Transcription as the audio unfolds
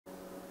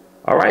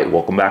Alright,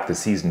 welcome back to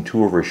season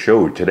 2 of our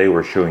show. Today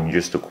we're showing you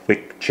just a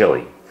quick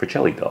chili for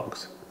chili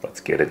dogs.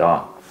 Let's get it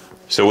on.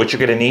 So what you're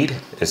going to need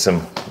is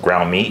some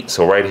ground meat.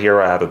 So right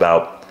here I have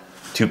about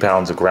 2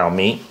 pounds of ground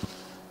meat.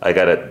 I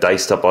got a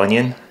diced up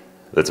onion,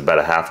 that's about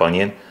a half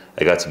onion.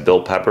 I got some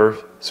bell pepper,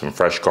 some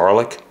fresh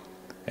garlic,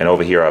 and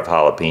over here I have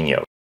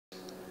jalapeno.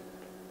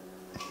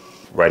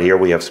 Right here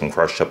we have some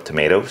crushed up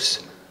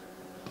tomatoes,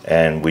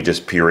 and we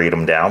just pureed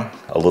them down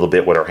a little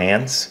bit with our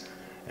hands,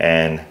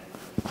 and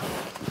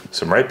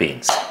some red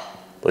beans.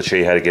 Let's show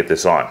you how to get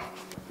this on.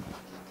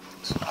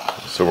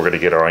 So we're going to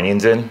get our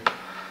onions in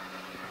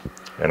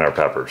and our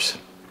peppers.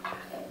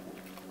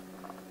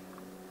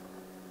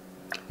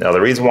 Now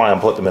the reason why I'm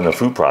putting them in the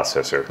food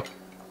processor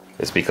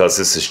is because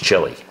this is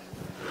chili,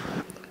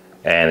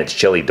 and it's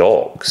chili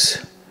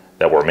dogs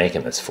that we're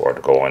making this for,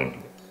 to go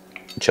on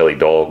chili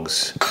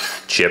dogs,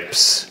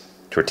 chips,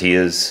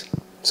 tortillas.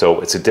 So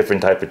it's a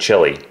different type of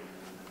chili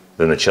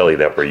than the chili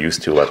that we're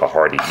used to, like a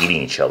hearty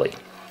eating chili.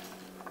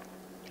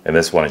 And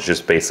this one is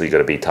just basically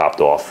going to be topped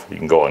off. You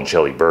can go on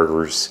chili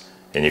burgers,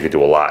 and you can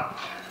do a lot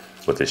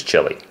with this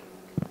chili,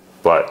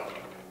 but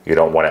you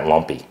don't want it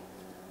lumpy.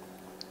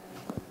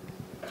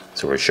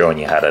 So we're showing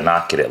you how to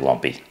not get it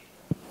lumpy.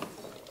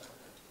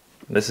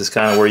 This is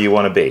kind of where you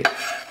want to be.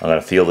 I'm going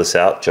to feel this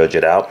out, judge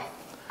it out.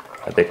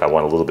 I think I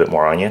want a little bit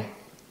more onion,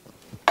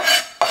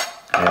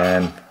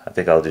 and I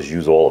think I'll just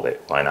use all of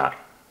it. Why not?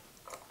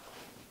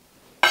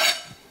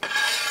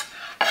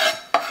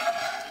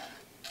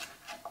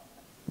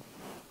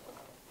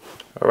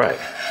 All right,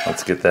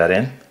 let's get that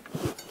in.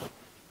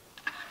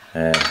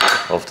 And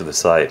off to the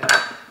side,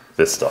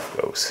 this stuff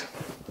goes.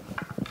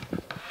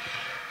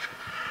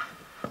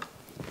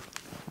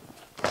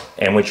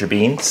 And with your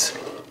beans,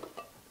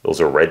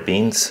 those are red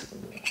beans,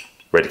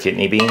 red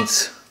kidney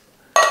beans.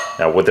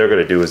 Now what they're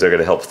gonna do is they're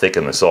gonna help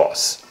thicken the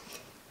sauce.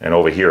 And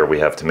over here we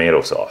have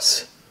tomato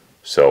sauce.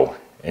 So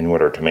in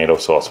with our tomato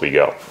sauce we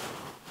go.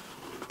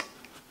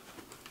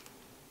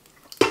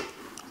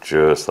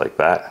 Just like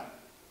that.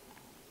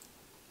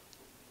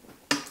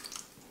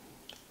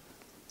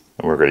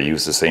 And we're going to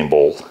use the same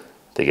bowl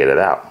to get it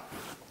out.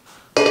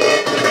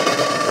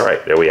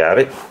 Alright, there we have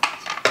it.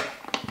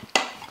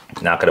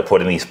 Not going to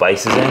put any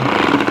spices in,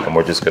 and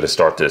we're just going to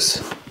start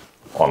this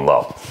on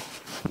low.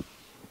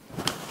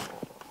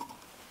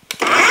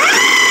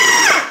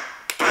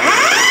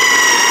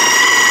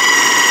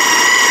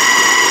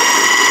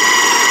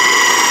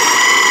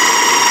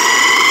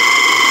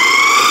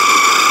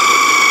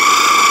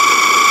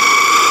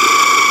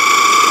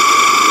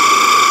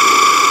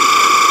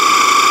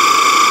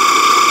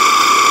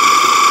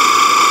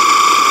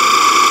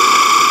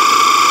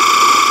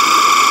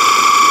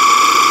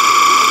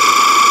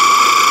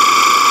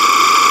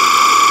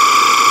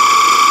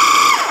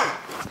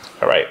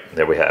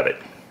 There we have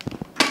it.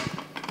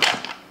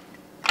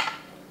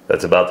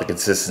 That's about the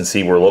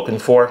consistency we're looking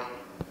for.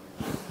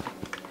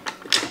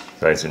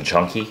 Nice and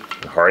chunky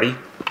and hearty.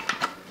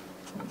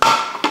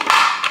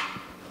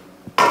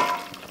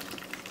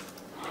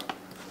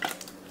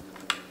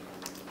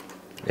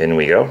 In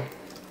we go.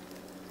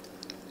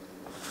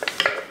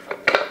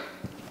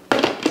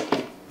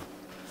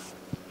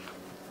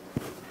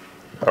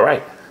 All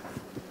right.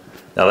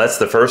 Now that's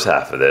the first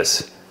half of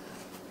this.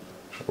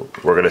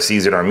 We're going to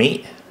season our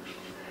meat.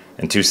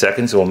 In 2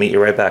 seconds, we'll meet you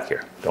right back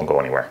here. Don't go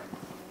anywhere.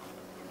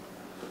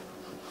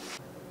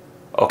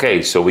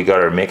 Okay, so we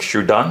got our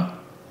mixture done,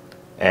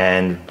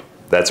 and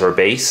that's our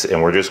base,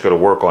 and we're just going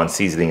to work on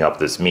seasoning up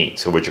this meat.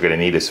 So what you're going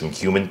to need is some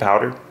cumin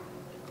powder,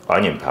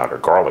 onion powder,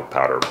 garlic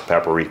powder,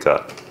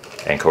 paprika,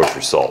 and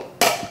kosher salt.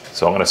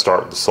 So I'm going to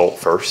start with the salt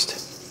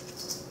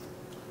first.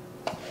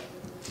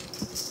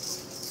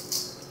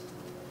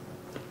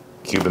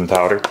 Cumin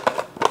powder.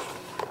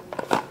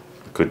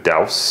 Good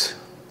douse.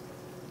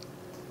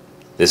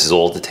 This is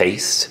all to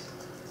taste.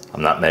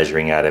 I'm not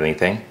measuring out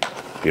anything.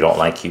 If you don't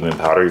like cumin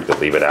powder, you could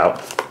leave it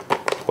out,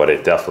 but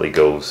it definitely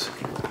goes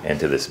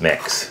into this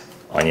mix.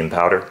 Onion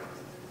powder.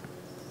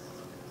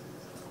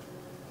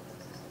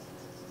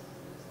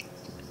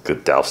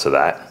 Good douse of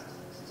that.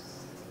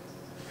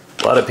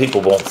 A lot of people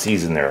won't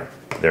season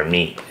their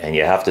meat, and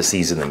you have to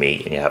season the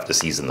meat and you have to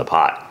season the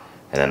pot.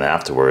 And then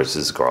afterwards,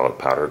 this is garlic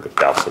powder, good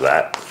douse of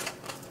that.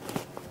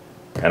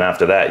 And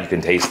after that, you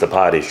can taste the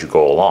pot as you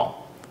go along.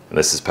 And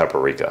this is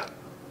paprika.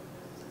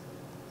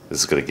 This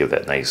is going to give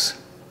that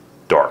nice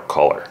dark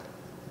color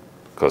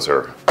because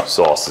our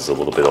sauce is a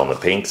little bit on the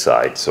pink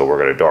side, so we're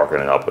going to darken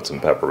it up with some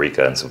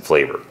paprika and some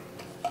flavor.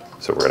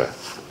 So we're going to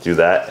do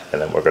that, and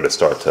then we're going to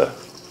start to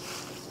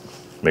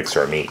mix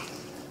our meat.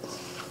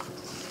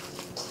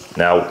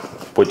 Now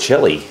with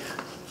chili,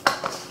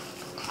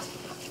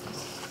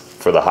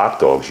 for the hot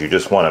dogs, you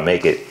just want to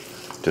make it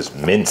just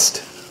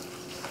minced.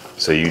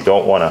 So you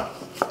don't want to,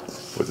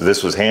 if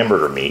this was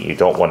hamburger meat, you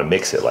don't want to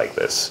mix it like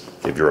this.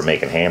 If you were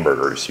making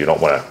hamburgers, you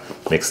don't want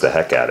to mix the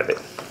heck out of it.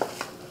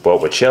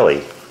 But with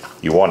chili,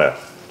 you want to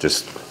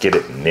just get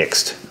it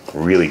mixed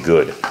really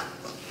good.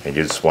 And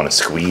you just want to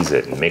squeeze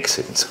it and mix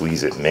it and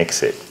squeeze it and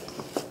mix it.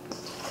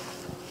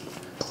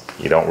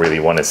 You don't really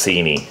want to see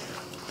any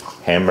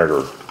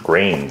hamburger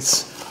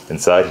grains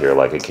inside here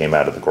like it came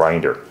out of the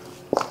grinder.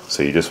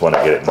 So you just want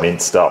to get it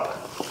minced up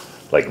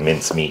like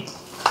minced meat.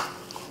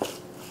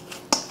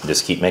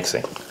 Just keep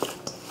mixing.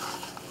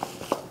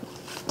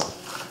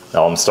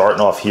 Now I'm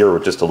starting off here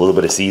with just a little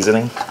bit of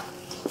seasoning,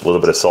 a little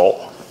bit of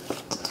salt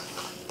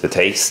to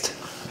taste,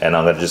 and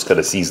I'm just going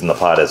to season the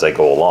pot as I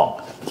go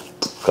along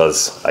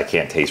because I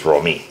can't taste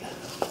raw meat.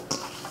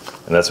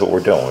 And that's what we're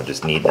doing. We're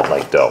just kneading it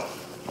like dough.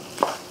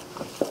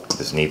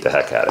 Just knead the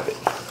heck out of it.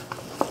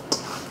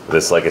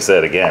 This, like I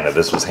said, again, if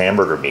this was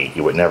hamburger meat,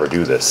 you would never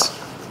do this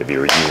if you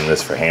were using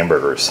this for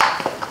hamburgers.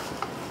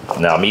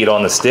 Now, meat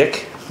on the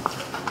stick,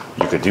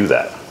 you could do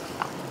that.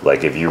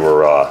 Like if you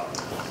were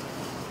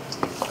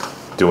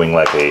doing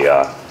like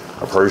a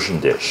Persian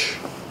dish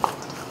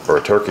or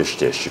a Turkish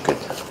dish, you could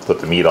put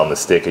the meat on the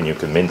stick and you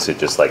can mince it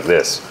just like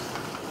this.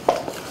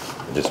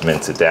 Just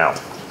mince it down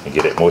and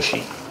get it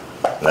mushy.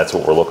 And that's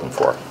what we're looking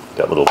for,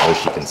 that little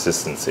mushy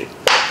consistency.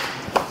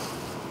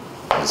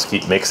 Just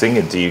keep mixing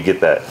until you get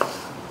that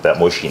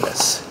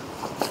mushiness.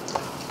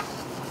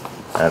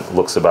 That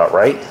looks about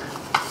right.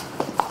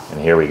 And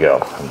here we go.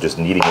 I'm just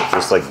kneading it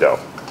just like dough.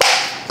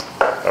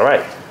 All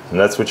right, and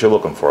that's what you're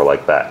looking for,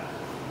 like that,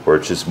 where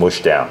it's just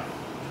mushed down.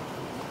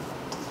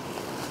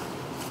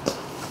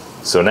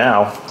 So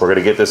now we're going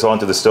to get this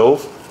onto the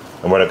stove,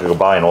 and we're going to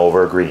combine all of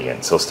our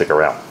ingredients. So stick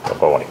around. Don't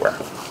go anywhere.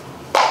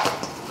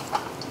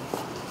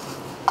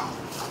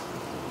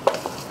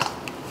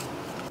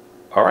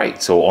 All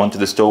right, so onto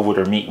the stove with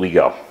our meat we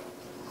go.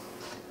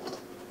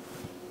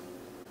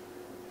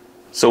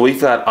 So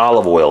we've got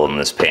olive oil in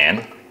this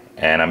pan,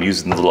 and I'm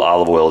using a little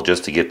olive oil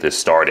just to get this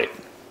started.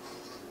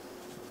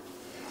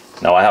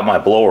 Now I have my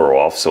blower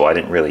off, so I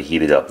didn't really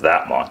heat it up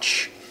that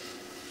much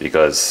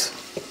because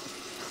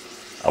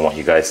I want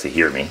you guys to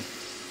hear me.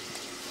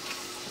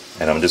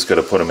 And I'm just going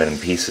to put them in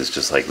pieces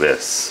just like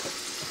this.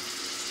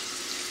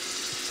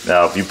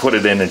 Now if you put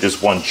it in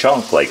just one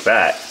chunk like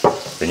that,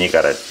 then you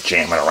got to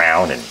jam it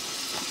around and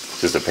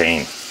it's just a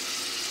pain.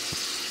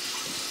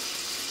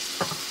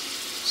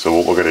 So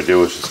what we're going to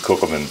do is just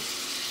cook them in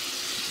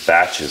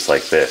batches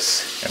like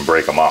this and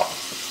break them up.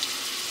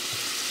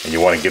 And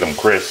you want to get them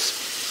crisp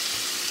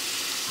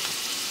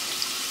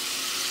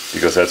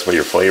because that's where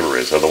your flavor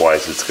is.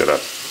 Otherwise it's going to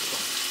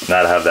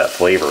not have that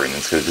flavor and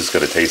it's just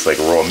going to taste like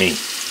raw meat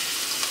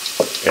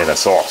in a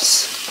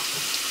sauce.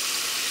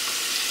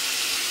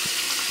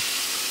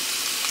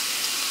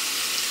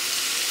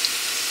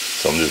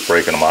 So I'm just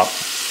breaking them up.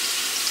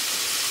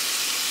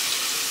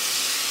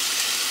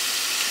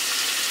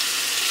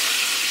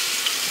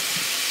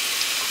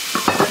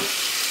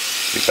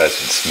 You guys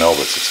can smell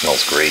this, it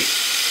smells great.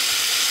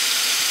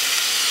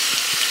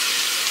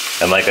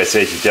 And like I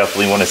said, you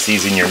definitely want to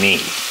season your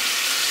meat.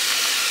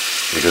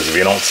 Because if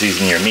you don't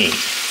season your meat,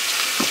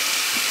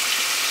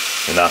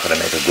 you're not going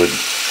to make a good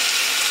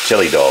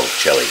chili dog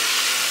chili.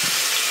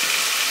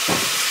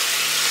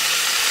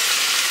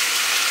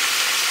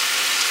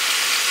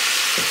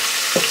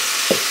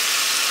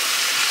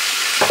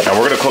 Now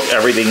we're going to cook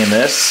everything in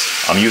this.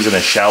 I'm using a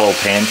shallow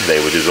pan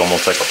today, which is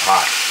almost like a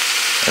pot.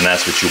 And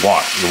that's what you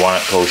want. You want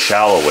to go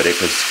shallow with it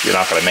because you're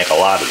not going to make a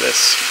lot of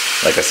this.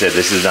 Like I said,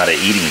 this is not an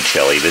eating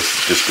chili. This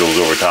just goes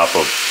over top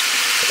of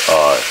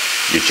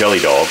your chili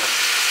dog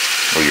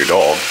or your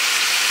dog.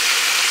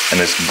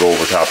 And this can go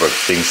over top of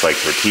things like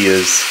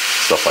tortillas,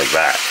 stuff like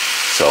that.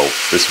 So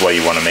this is why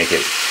you want to make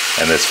it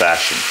in this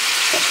fashion.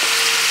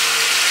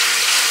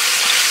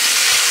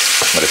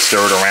 I'm going to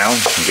stir it around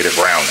and get it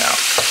brown now.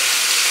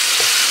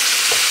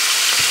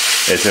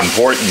 It's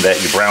important that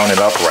you brown it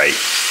up right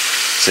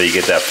so you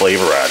get that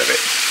flavor out of it.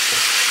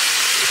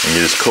 And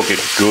you just cook it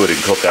good and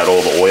cook out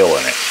all the oil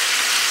in it.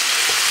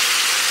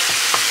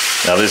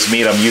 Now this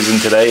meat I'm using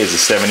today is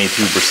a 72%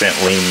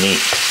 lean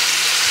meat.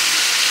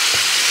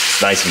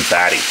 It's nice and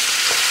fatty.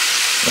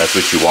 That's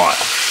what you want.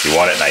 You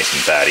want it nice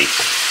and fatty.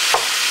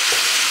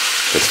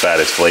 Because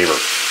fat is flavor.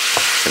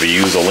 If you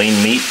use a lean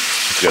meat,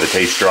 it's going to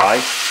taste dry.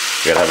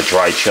 You got to have a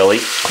dry chili,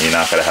 and you're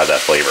not going to have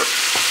that flavor.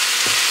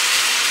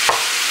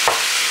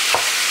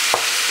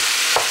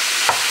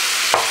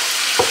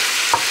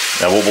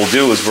 Now what we'll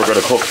do is we're going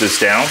to cook this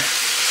down,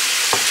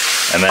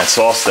 and that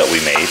sauce that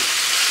we made,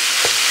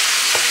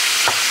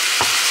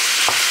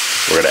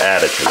 we're going to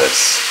add it to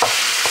this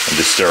and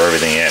just stir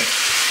everything in.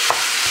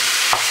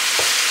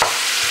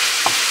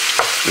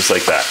 Just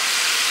like that.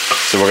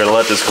 So we're going to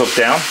let this cook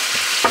down,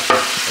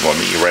 and we'll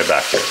meet you right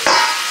back here.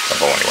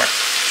 Don't go anywhere.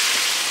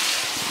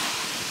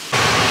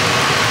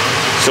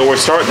 So we're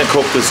starting to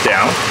cook this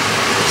down,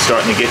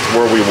 starting to get to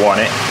where we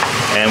want it,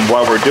 and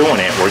while we're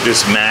doing it, we're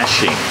just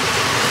mashing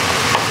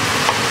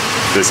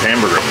this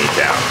hamburger meat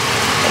down.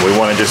 And we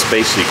want to just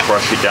basically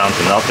crush it down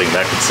to nothing.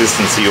 That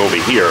consistency over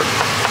here,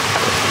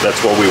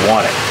 that's what we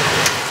want it.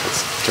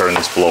 Let's turn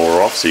this blower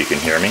off so you can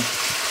hear me.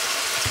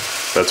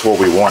 That's what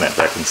we want it,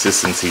 that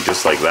consistency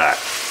just like that.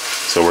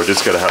 So we're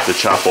just going to have to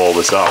chop all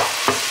this up.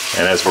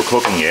 And as we're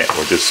cooking it,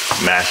 we're just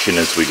mashing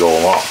as we go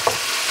along.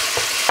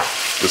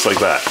 Just like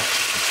that.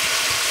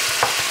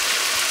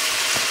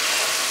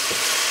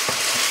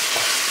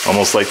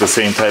 Almost like the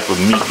same type of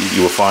meat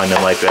you would find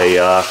in like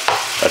a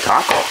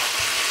taco.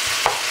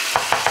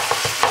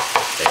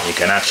 And you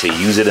can actually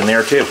use it in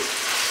there too.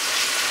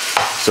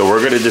 So we're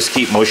going to just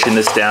keep mushing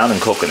this down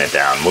and cooking it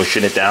down,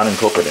 mushing it down and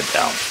cooking it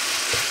down.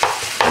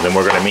 And then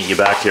we're going to meet you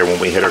back here when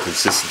we hit our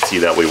consistency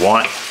that we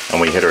want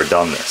and we hit our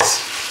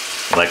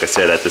doneness. And like I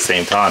said, at the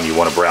same time, you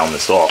want to brown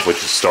this off, which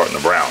is starting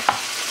to brown.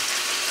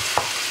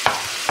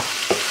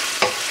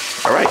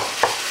 All right,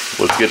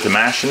 let's get to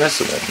mashing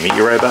this and we'll meet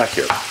you right back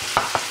here.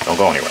 Don't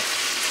go anywhere.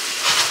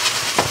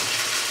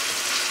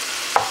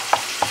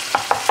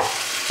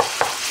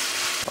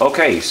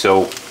 Okay,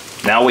 so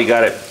now we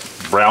got it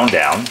browned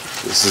down.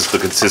 This is the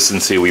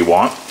consistency we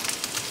want.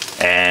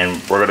 And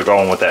we're going to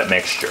go in with that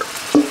mixture.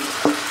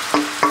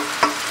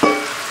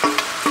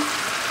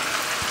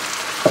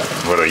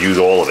 I'm going to use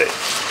all of it.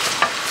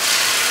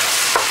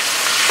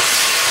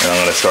 And I'm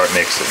going to start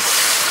mixing.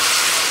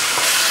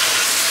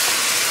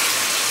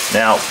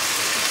 Now,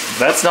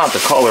 that's not the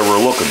color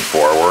we're looking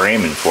for, we're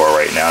aiming for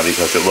right now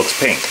because it looks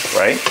pink,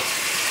 right?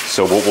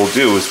 So what we'll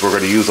do is we're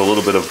going to use a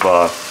little bit of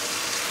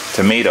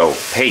tomato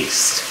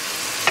paste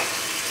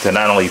to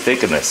not only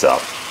thicken this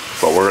up,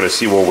 but we're going to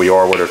see where we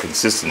are with our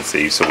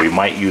consistency. So we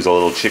might use a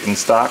little chicken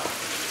stock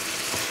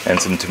and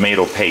some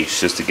tomato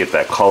paste just to get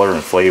that color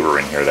and flavor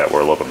in here that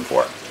we're looking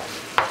for.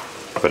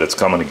 But it's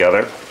coming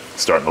together,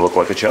 it's starting to look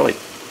like a chili.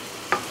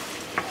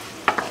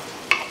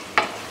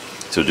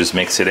 So just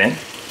mix it in.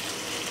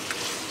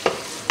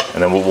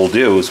 And then what we'll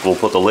do is we'll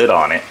put the lid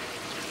on it.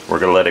 We're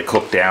going to let it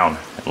cook down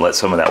and let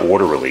some of that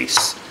water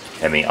release.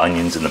 And the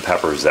onions and the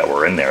peppers that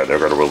were in there, they're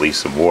going to release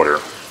some water.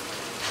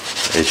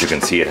 As you can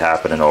see it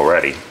happening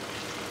already.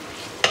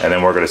 And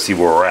then we're going to see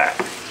where we're at.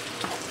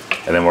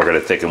 And then we're going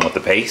to thicken with the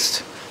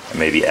paste and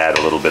maybe add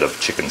a little bit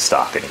of chicken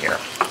stock in here.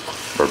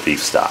 Or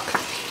beef stock.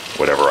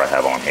 Whatever I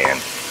have on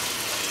hand.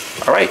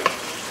 Alright.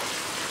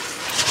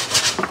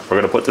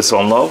 We're going to put this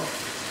on low.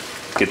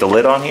 Get the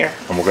lid on here.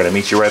 And we're going to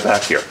meet you right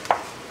back here.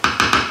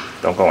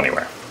 Don't go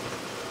anywhere.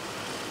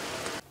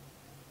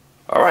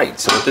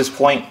 Alright, so at this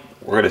point,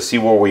 we're going to see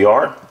where we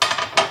are.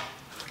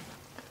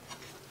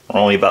 We're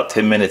only about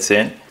 10 minutes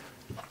in.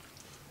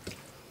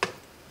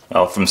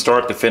 Now, from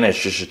start to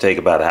finish, it should take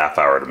about a half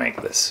hour to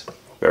make this.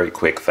 Very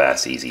quick,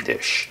 fast, easy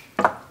dish.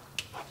 Now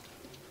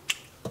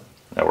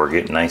we're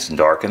getting nice and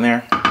dark in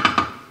there.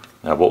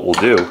 Now what we'll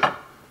do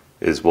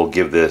is we'll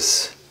give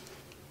this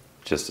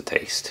just a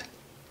taste.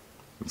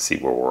 And see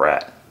where we're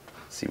at.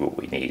 See what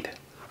we need.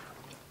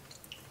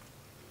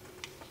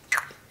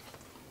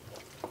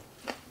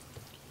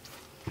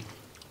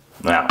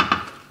 Now,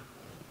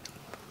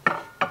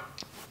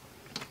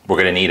 we're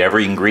going to need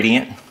every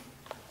ingredient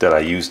that I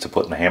use to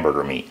put in the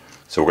hamburger meat.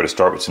 So we're going to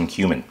start with some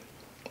cumin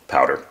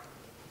powder.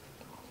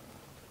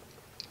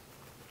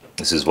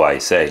 This is why I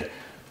say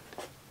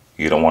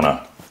you don't want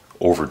to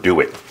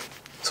overdo it.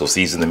 So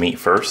season the meat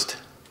first,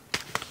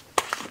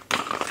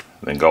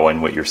 then go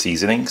in with your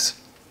seasonings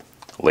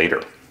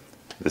later.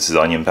 This is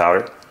onion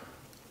powder.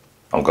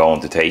 I'm going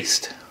to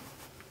taste.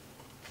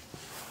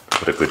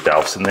 Put a good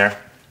douse in there.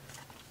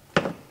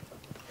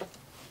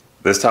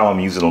 This time I'm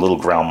using a little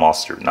ground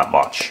mustard, not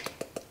much,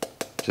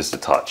 just a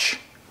touch.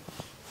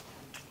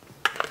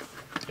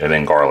 And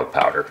then garlic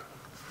powder.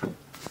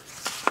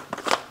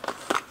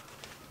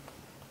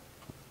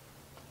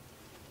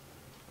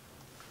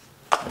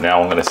 And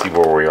now I'm going to see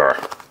where we are.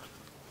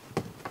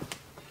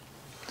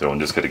 So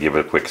I'm just going to give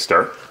it a quick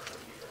stir.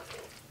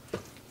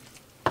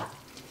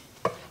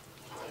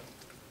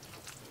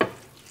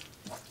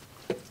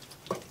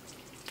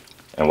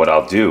 And what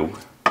I'll do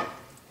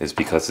is,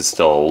 because it's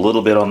still a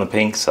little bit on the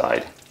pink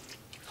side,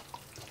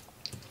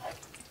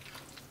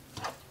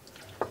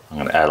 I'm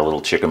going to add a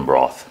little chicken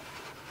broth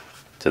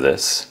to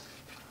this.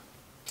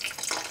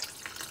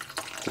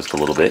 Just a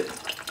little bit.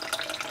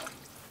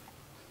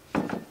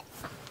 And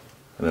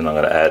then I'm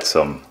going to add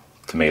some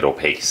tomato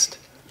paste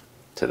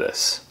to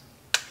this.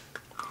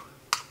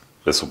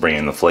 This will bring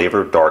in the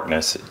flavor,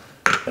 darkness,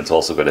 and it's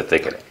also going to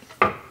thicken it.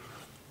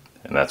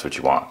 And that's what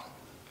you want.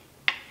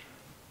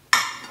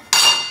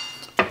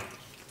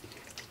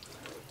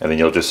 And then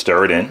you'll just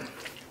stir it in,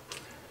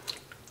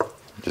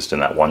 just in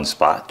that one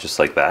spot, just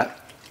like that.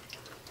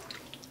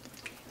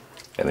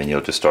 And then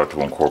you'll just start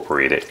to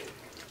incorporate it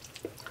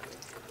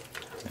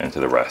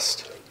into the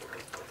rest,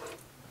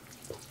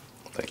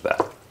 like that.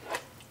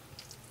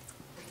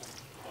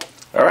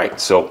 All right,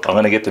 so I'm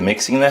gonna get to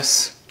mixing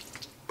this,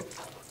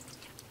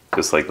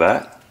 just like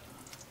that.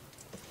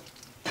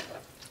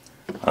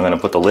 I'm gonna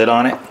put the lid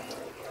on it.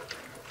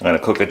 I'm gonna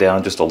cook it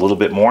down just a little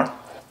bit more.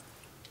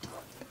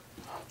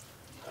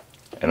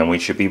 And then we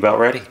should be about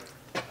ready.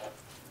 I'll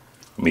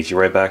meet you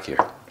right back here.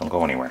 Don't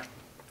go anywhere.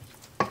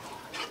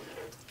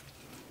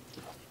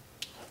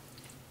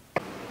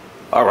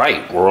 All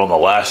right, we're on the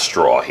last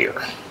straw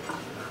here.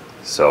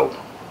 So,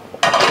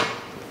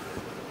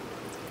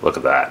 look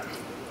at that.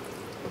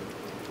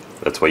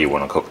 That's why you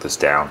want to cook this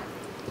down.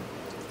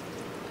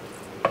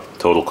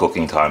 Total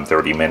cooking time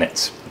 30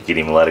 minutes. You can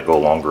even let it go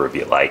longer if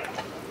you like.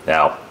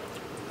 Now,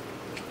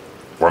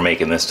 we're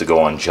making this to go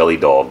on chili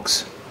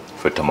dogs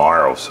for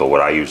tomorrow. So what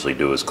I usually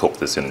do is cook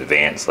this in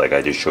advance, like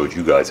I just showed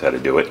you guys how to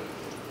do it.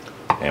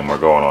 And we're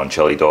going on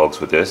chili dogs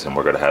with this, and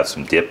we're gonna have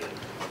some dip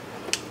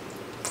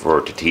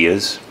for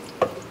tortillas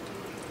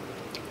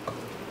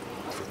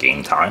for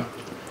game time.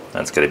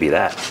 That's gonna be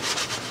that.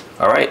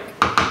 All right,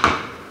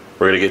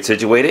 we're gonna get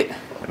situated.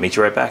 I'll meet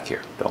you right back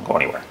here. Don't go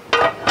anywhere.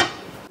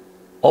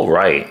 All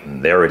right,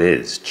 and there it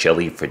is,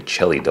 chili for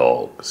chili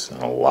dogs,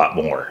 and a lot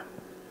more.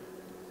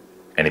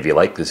 And if you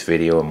like this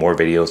video and more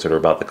videos that are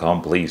about to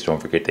come, please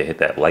don't forget to hit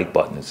that like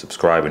button and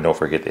subscribe, and don't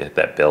forget to hit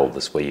that bell.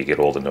 This way you get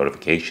all the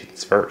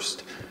notifications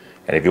first.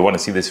 And if you want to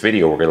see this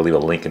video, we're going to leave a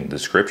link in the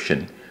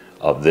description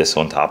of this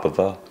on top of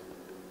a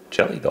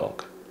chili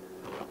dog.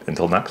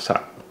 Until next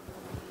time.